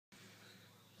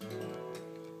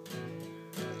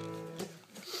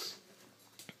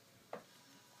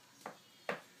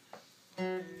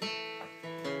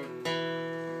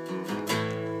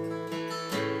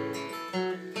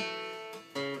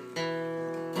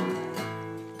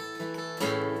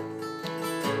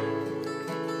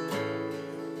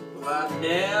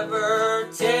never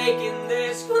taken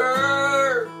this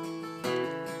curve,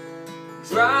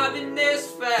 driving this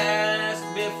fast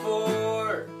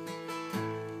before.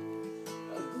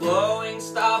 A glowing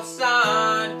stop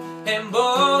sign and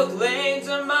both lanes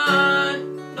are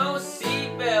mine. No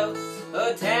seatbelts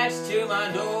attached to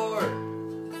my door.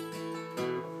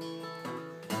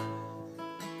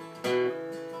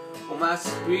 Well, my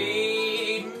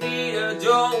speed meter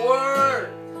don't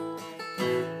work,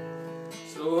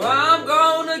 so I'm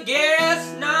gonna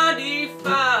guess 95.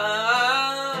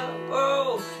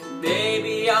 Oh,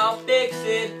 maybe I'll fix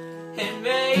it, and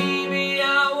maybe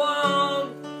I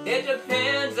won't. It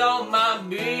depends on my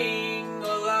being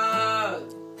alive.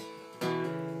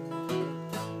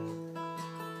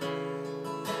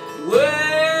 Well,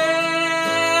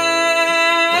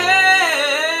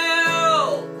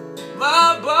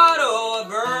 my bottle of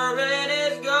bourbon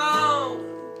is gone.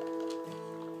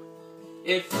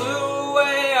 It flew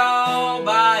away all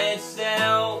by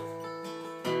itself.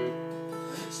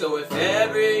 So if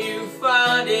ever you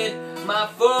find it, my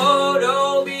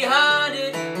photo behind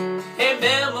it, a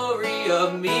memory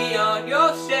of me on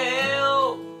your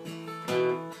shelf.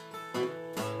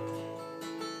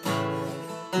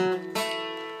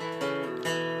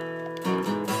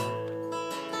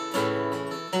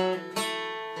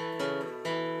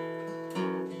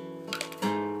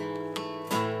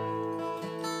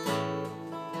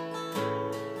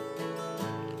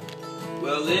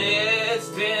 Well, it's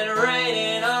been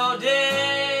raining all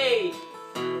day,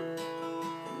 and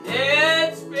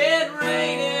it's been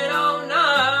raining all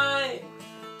night.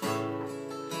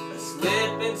 A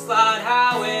slip and slide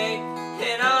highway,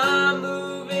 and I'm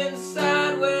moving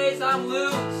sideways. I'm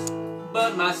loose,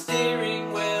 but my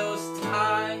steering wheel's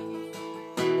tight.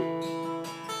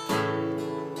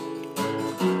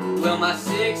 Well, my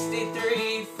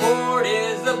 63 Ford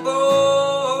is a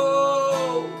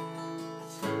boat,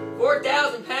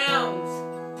 4,000 pounds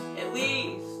at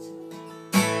least.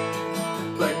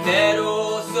 But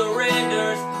metal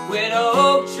surrenders when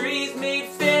oak trees meet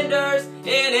fenders and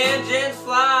engines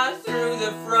fly through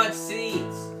the front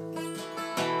seats.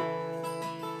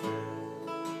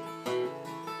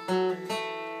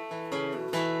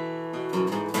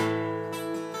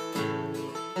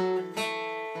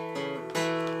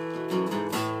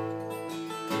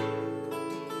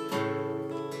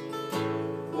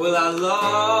 Well, I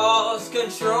lost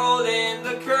control in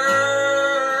the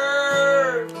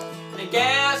curve, and a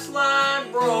gas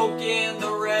line broke in the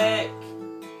wreck,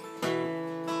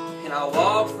 and I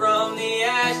walked from the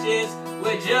ashes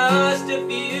with just a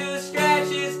few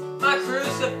scratches, my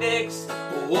crucifix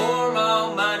warm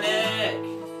on my neck.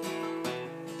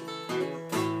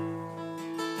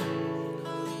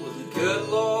 Well, the good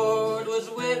Lord was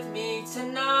with me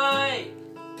tonight,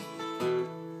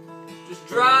 just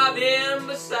driving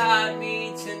beside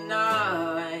me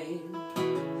tonight.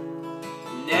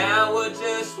 Now we're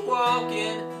just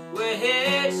walking, we're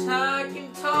hitchhiking,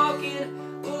 talking.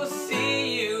 We'll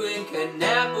see you in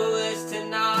Kannapolis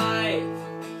tonight.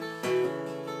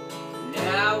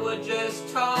 Now we're just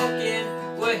talking,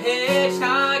 we're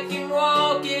hitchhiking,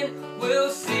 walking.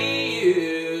 We'll see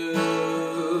you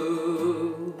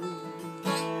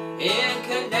in